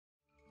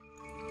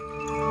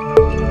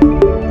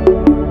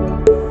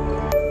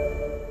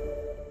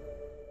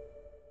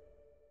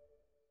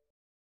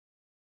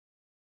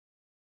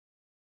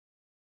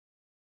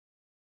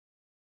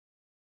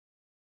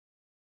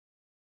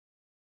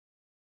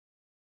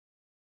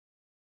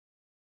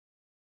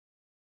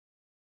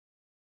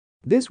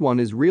This one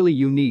is really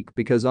unique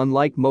because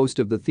unlike most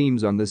of the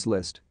themes on this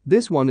list,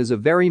 this one is a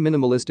very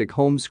minimalistic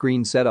home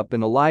screen setup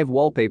in a live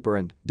wallpaper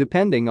and,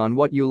 depending on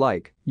what you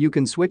like, you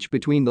can switch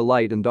between the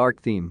light and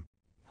dark theme.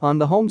 On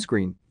the home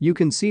screen, you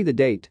can see the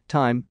date,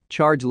 time,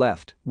 charge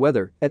left,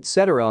 weather,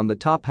 etc. on the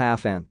top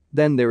half and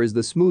then there is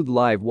the smooth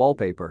live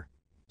wallpaper.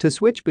 To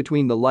switch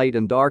between the light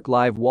and dark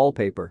live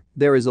wallpaper,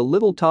 there is a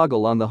little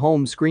toggle on the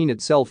home screen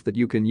itself that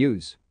you can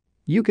use.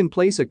 You can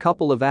place a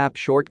couple of app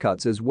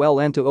shortcuts as well,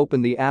 and to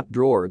open the app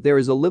drawer there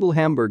is a little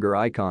hamburger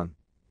icon.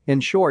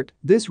 In short,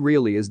 this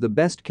really is the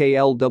best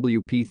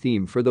KLWP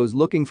theme for those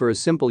looking for a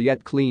simple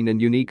yet clean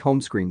and unique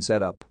home screen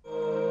setup.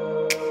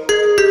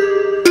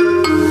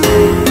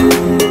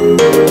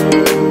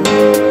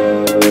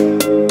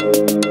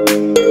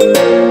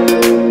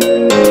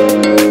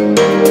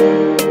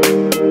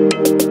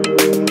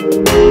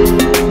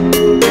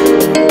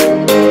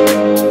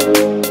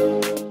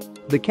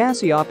 The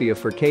Cassiopeia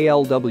for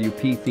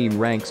KLWP theme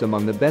ranks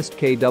among the best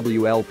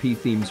KLWP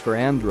themes for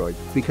Android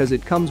because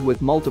it comes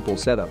with multiple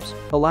setups,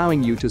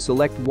 allowing you to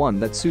select one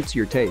that suits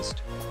your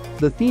taste.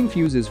 The theme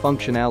fuses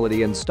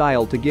functionality and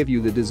style to give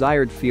you the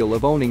desired feel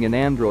of owning an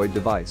Android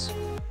device.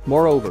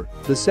 Moreover,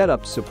 the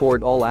setups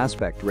support all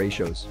aspect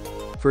ratios.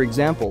 For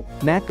example,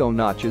 Natco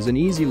Notch is an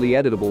easily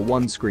editable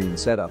one-screen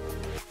setup.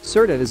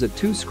 Certa is a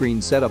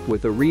two-screen setup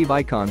with a Reeve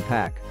icon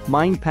pack.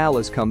 Mind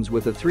Palace comes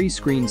with a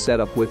three-screen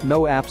setup with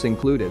no apps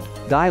included.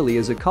 Daily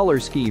is a color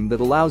scheme that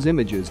allows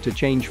images to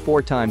change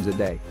 4 times a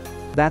day.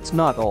 That's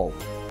not all.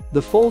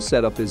 The full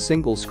setup is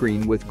single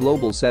screen with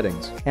global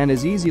settings and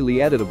is easily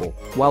editable,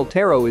 while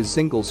Tarot is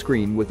single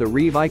screen with a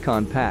Reeve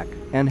icon pack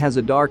and has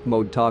a dark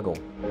mode toggle.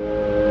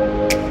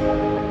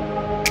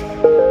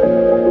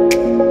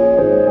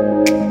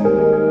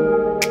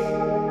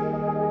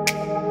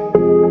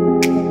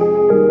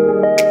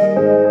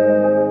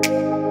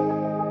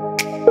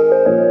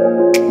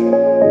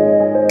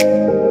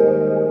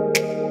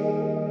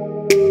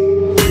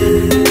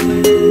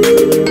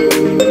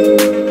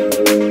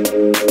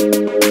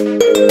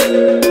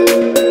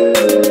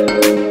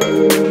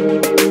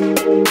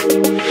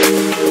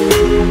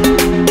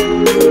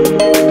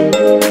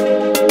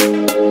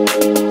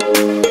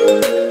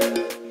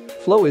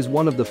 Flow is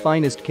one of the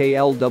finest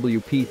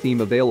KLWP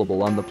theme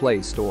available on the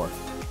Play Store.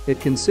 It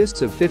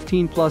consists of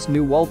 15+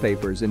 new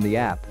wallpapers in the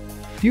app.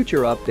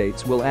 Future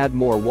updates will add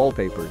more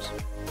wallpapers.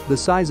 The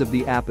size of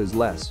the app is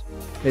less.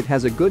 It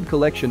has a good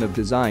collection of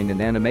design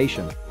and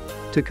animation.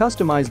 To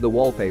customize the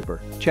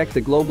wallpaper, check the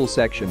global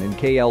section in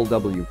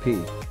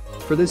KLWP.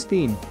 For this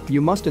theme,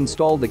 you must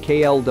install the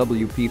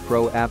KLWP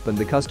Pro app and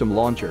the custom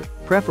launcher,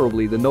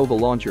 preferably the Nova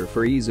launcher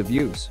for ease of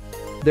use.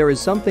 There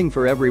is something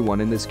for everyone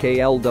in this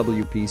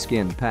KLWP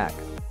skin pack.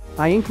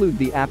 I include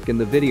the app in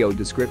the video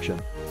description.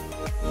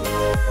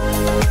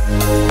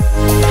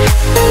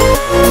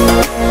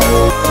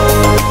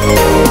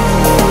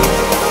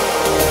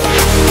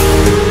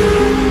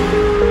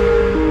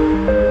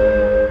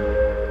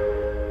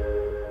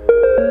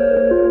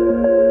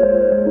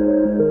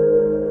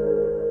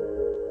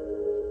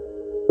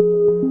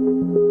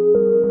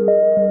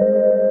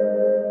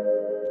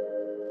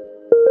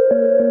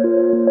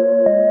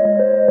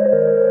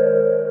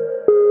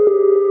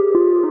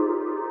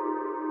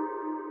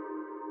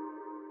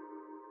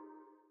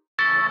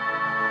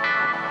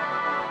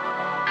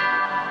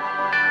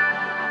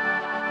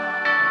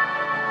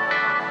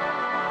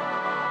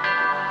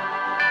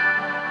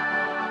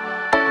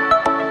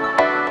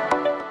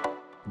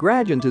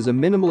 Gradient is a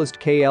minimalist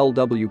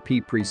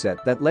KLWP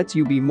preset that lets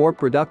you be more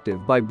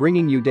productive by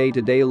bringing you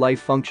day-to-day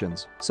life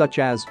functions, such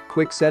as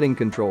quick setting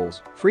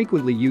controls,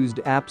 frequently used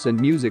apps and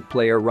music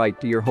player right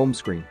to your home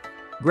screen.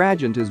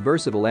 Gradient is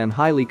versatile and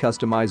highly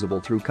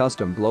customizable through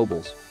custom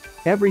globals.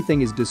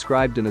 Everything is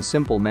described in a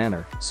simple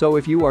manner, so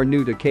if you are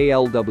new to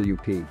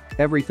KLWP,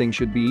 everything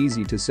should be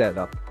easy to set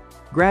up.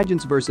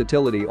 Gradient's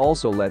versatility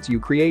also lets you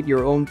create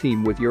your own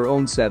theme with your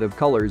own set of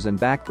colors and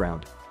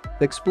background.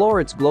 Explore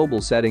its global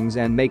settings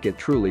and make it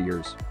truly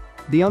yours.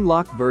 The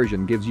unlocked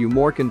version gives you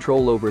more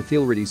control over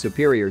Thealready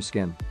Superior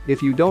Skin.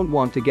 If you don't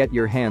want to get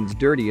your hands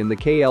dirty in the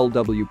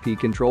KLWP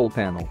control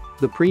panel,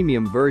 the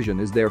premium version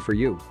is there for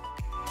you.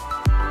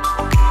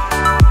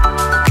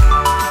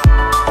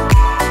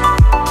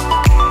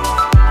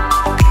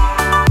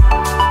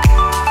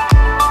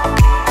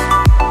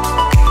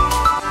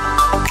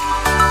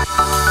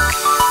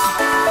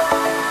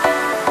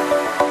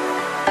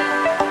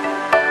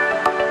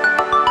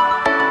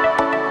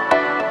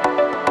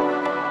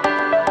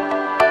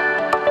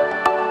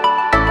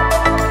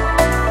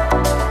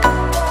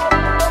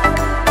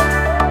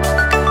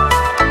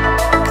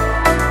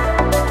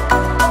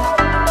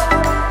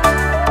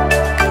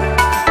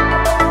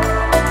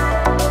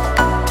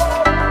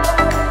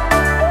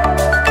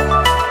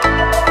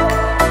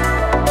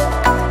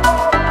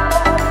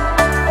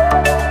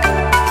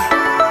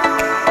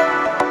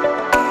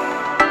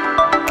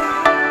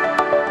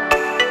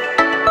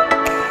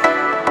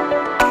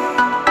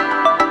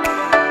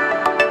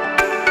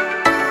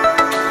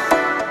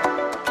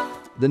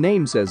 The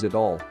name says it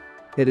all.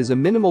 It is a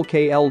minimal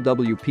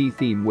KLWP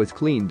theme with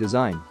clean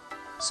design.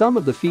 Some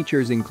of the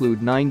features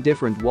include 9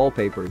 different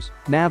wallpapers,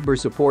 navbar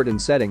support and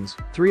settings,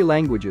 3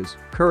 languages,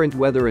 current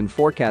weather and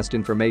forecast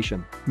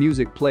information,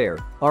 music player,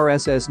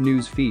 RSS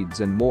news feeds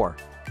and more.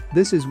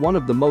 This is one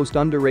of the most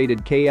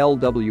underrated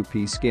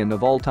KLWP skin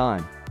of all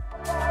time.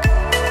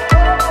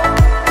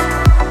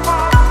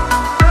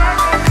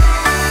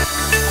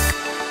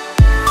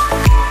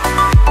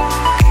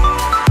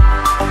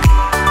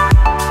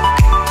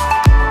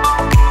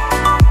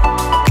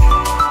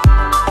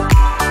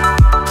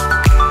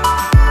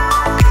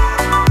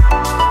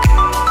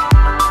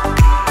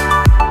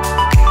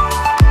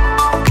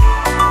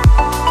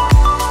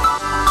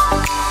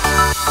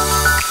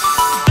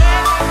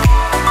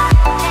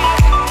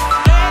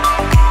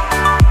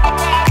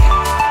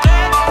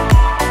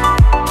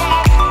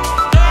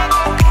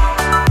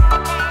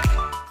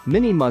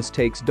 Minimus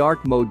takes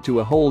dark mode to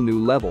a whole new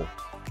level.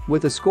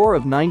 With a score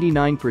of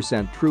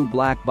 99% true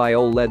black by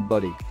OLED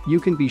buddy, you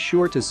can be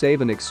sure to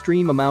save an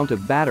extreme amount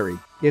of battery.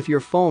 If your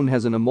phone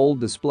has an AMOLED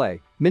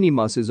display,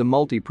 Minimus is a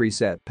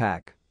multi-preset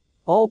pack.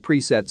 All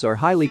presets are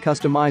highly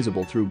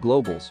customizable through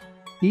globals.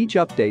 Each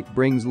update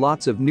brings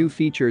lots of new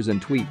features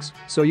and tweaks,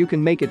 so you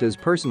can make it as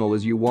personal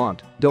as you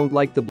want. Don't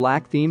like the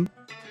black theme?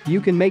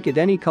 You can make it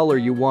any color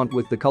you want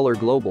with the color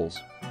globals.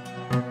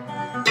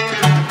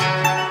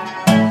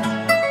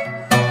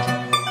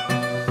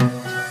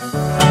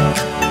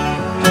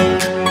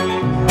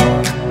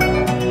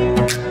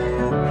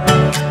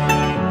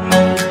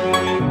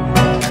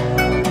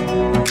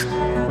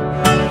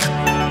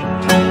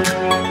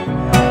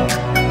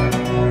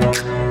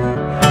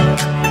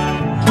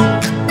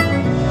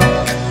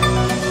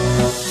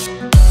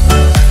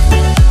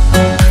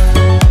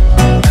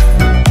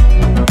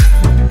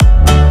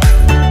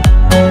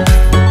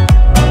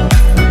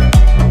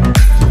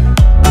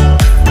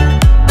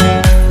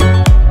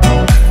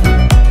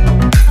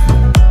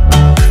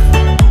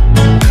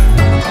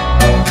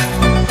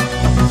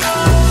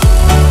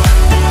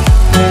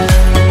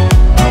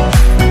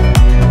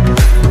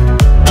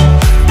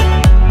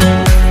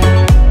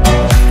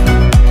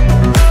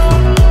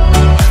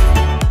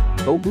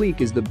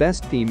 Oblique is the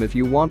best theme if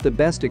you want the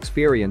best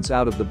experience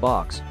out of the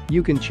box.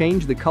 You can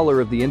change the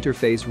color of the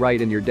interface right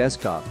in your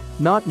desktop.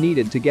 Not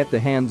needed to get the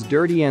hands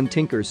dirty and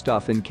tinker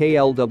stuff in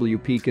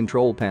KLWP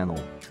control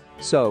panel.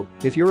 So,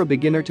 if you're a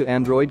beginner to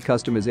Android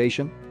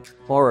customization,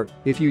 or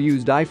if you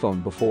used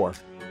iPhone before,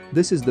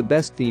 this is the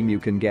best theme you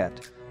can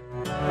get.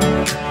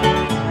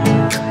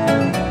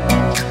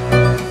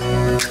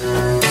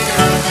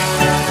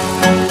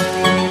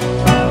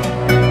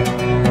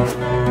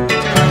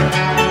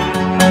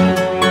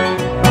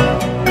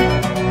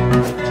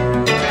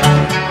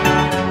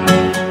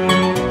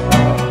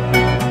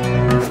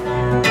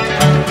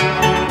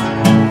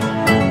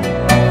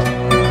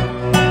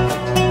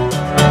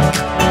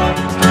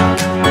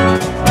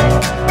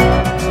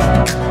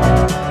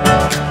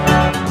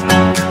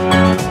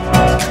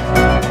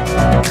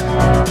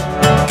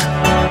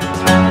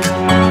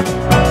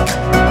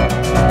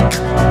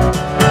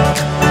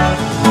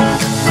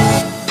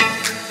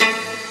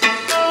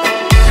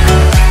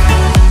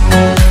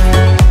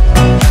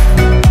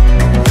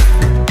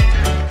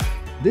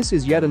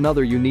 This is yet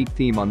another unique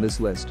theme on this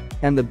list,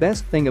 and the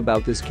best thing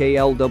about this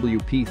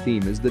KLWP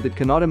theme is that it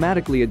can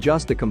automatically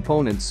adjust the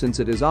components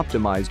since it is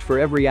optimized for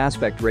every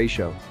aspect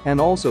ratio,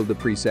 and also the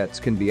presets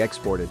can be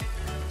exported.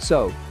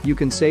 So, you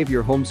can save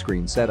your home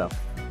screen setup.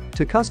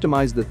 To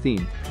customize the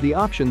theme, the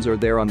options are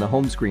there on the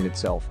home screen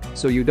itself,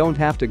 so you don't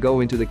have to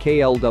go into the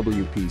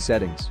KLWP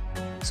settings.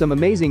 Some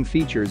amazing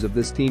features of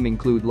this theme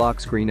include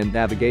lock screen and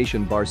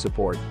navigation bar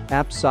support,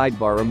 apps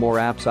sidebar or more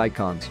apps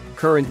icons,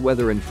 current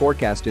weather and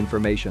forecast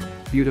information,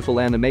 beautiful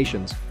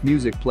animations,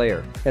 music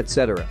player,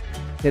 etc.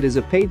 It is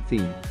a paid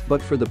theme,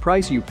 but for the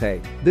price you pay,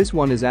 this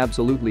one is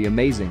absolutely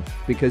amazing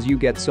because you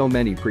get so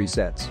many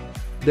presets.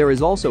 There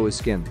is also a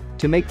skin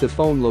to make the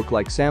phone look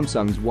like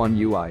Samsung's One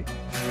UI.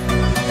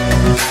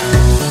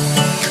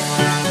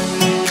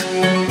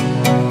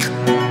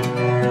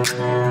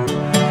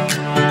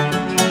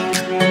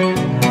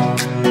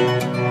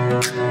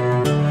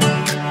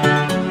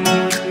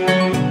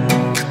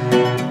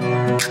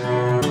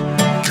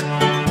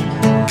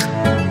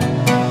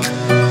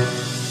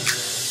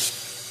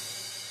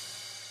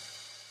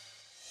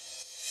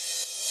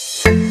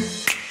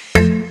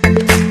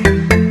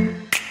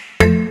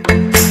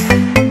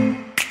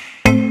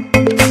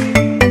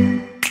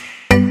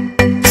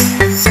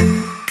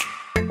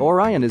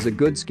 Orion is a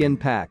good skin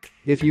pack.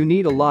 If you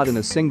need a lot in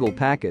a single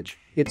package,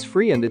 it's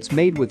free and it's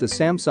made with the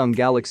Samsung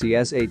Galaxy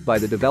S8 by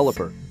the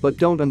developer, but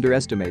don't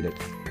underestimate it.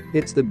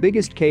 It's the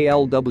biggest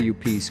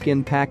KLWP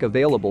skin pack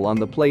available on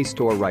the Play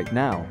Store right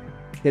now.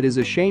 It is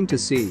a shame to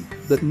see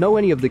that no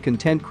any of the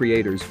content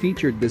creators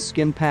featured this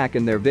skin pack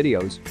in their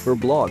videos or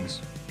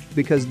blogs.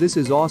 Because this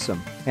is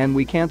awesome, and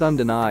we can't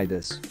undeny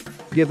this.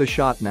 Give a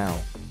shot now.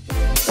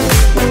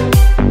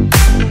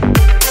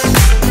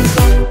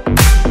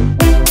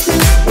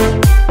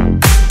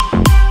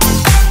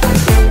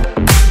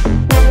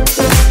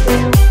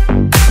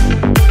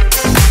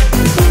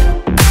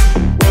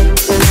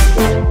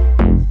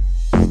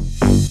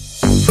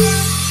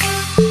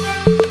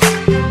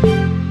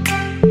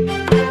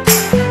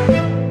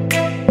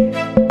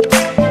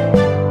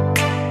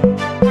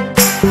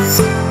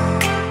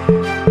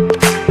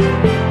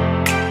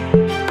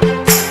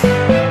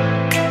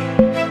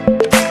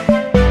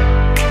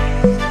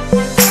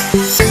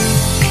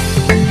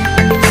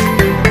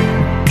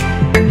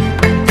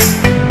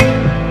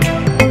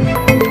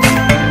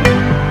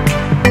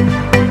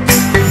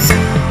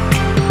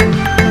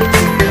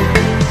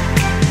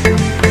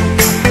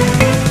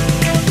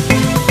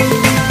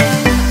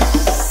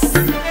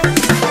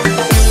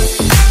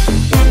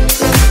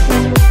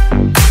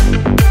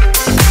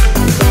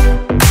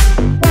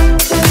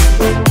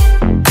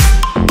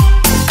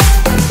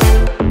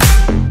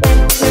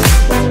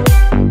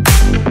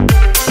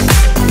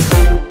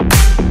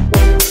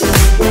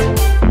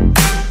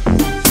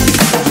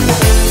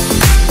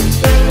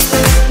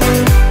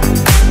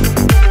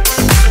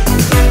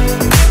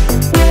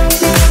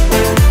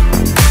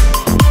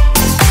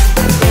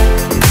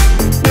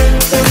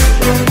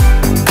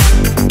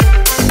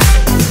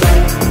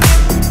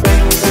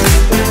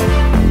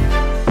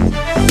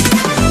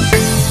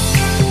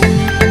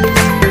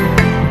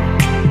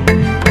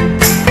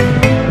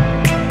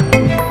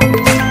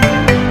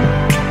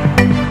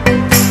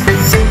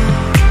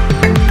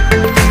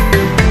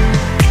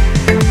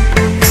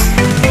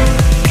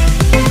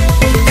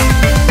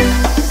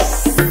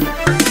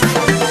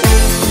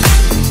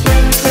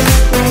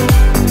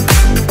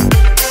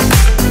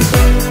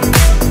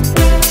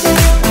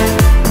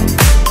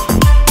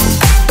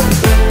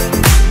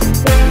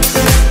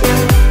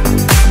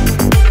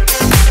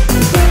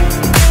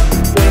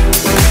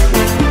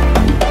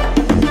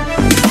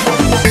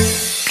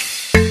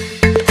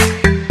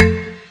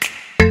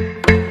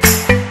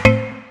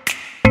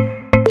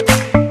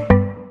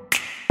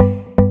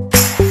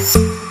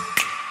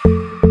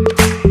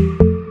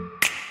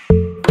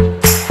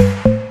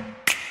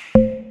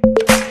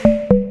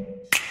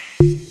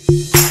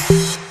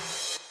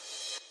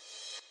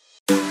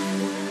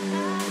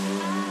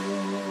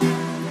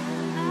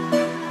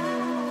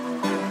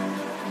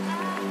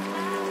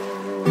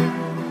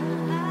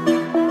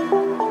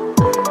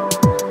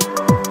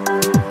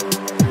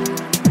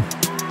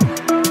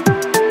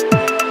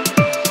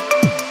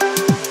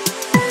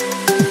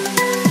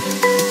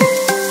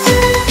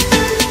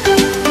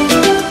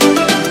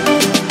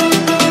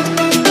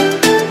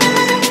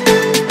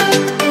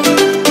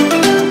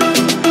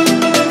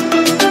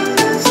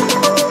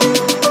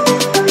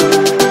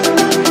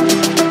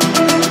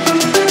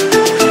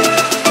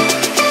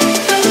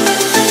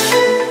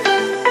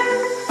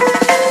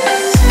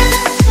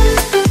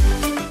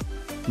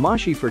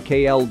 Washi for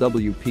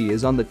KLWP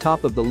is on the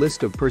top of the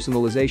list of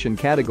personalization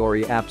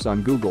category apps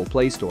on Google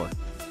Play Store.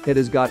 It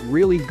has got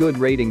really good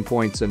rating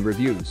points and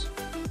reviews.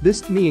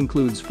 This theme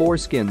includes 4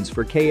 skins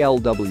for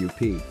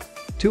KLWP.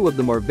 2 of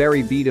them are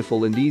very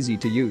beautiful and easy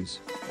to use.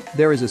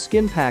 There is a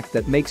skin pack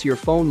that makes your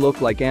phone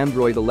look like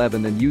Android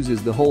 11 and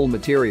uses the whole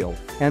material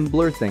and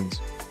blur things.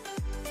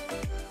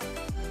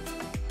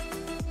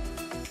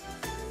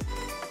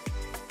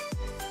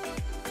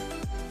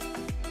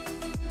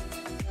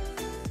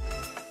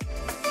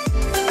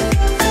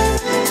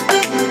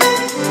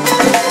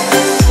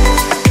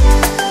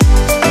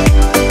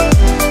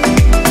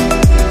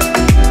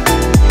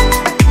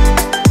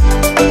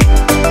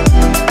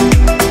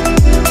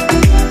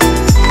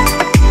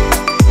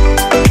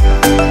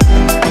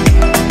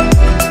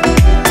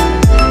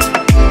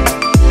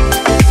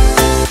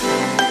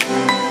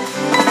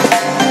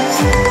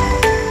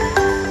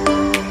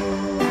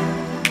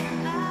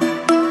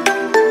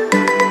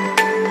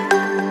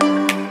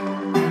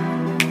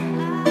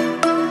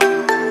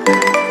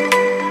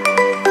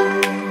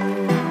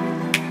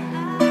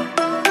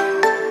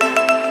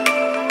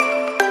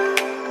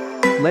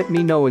 Let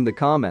me know in the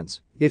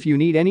comments if you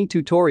need any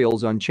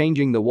tutorials on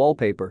changing the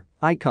wallpaper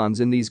icons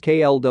in these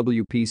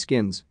KLWP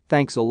skins.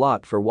 Thanks a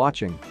lot for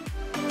watching.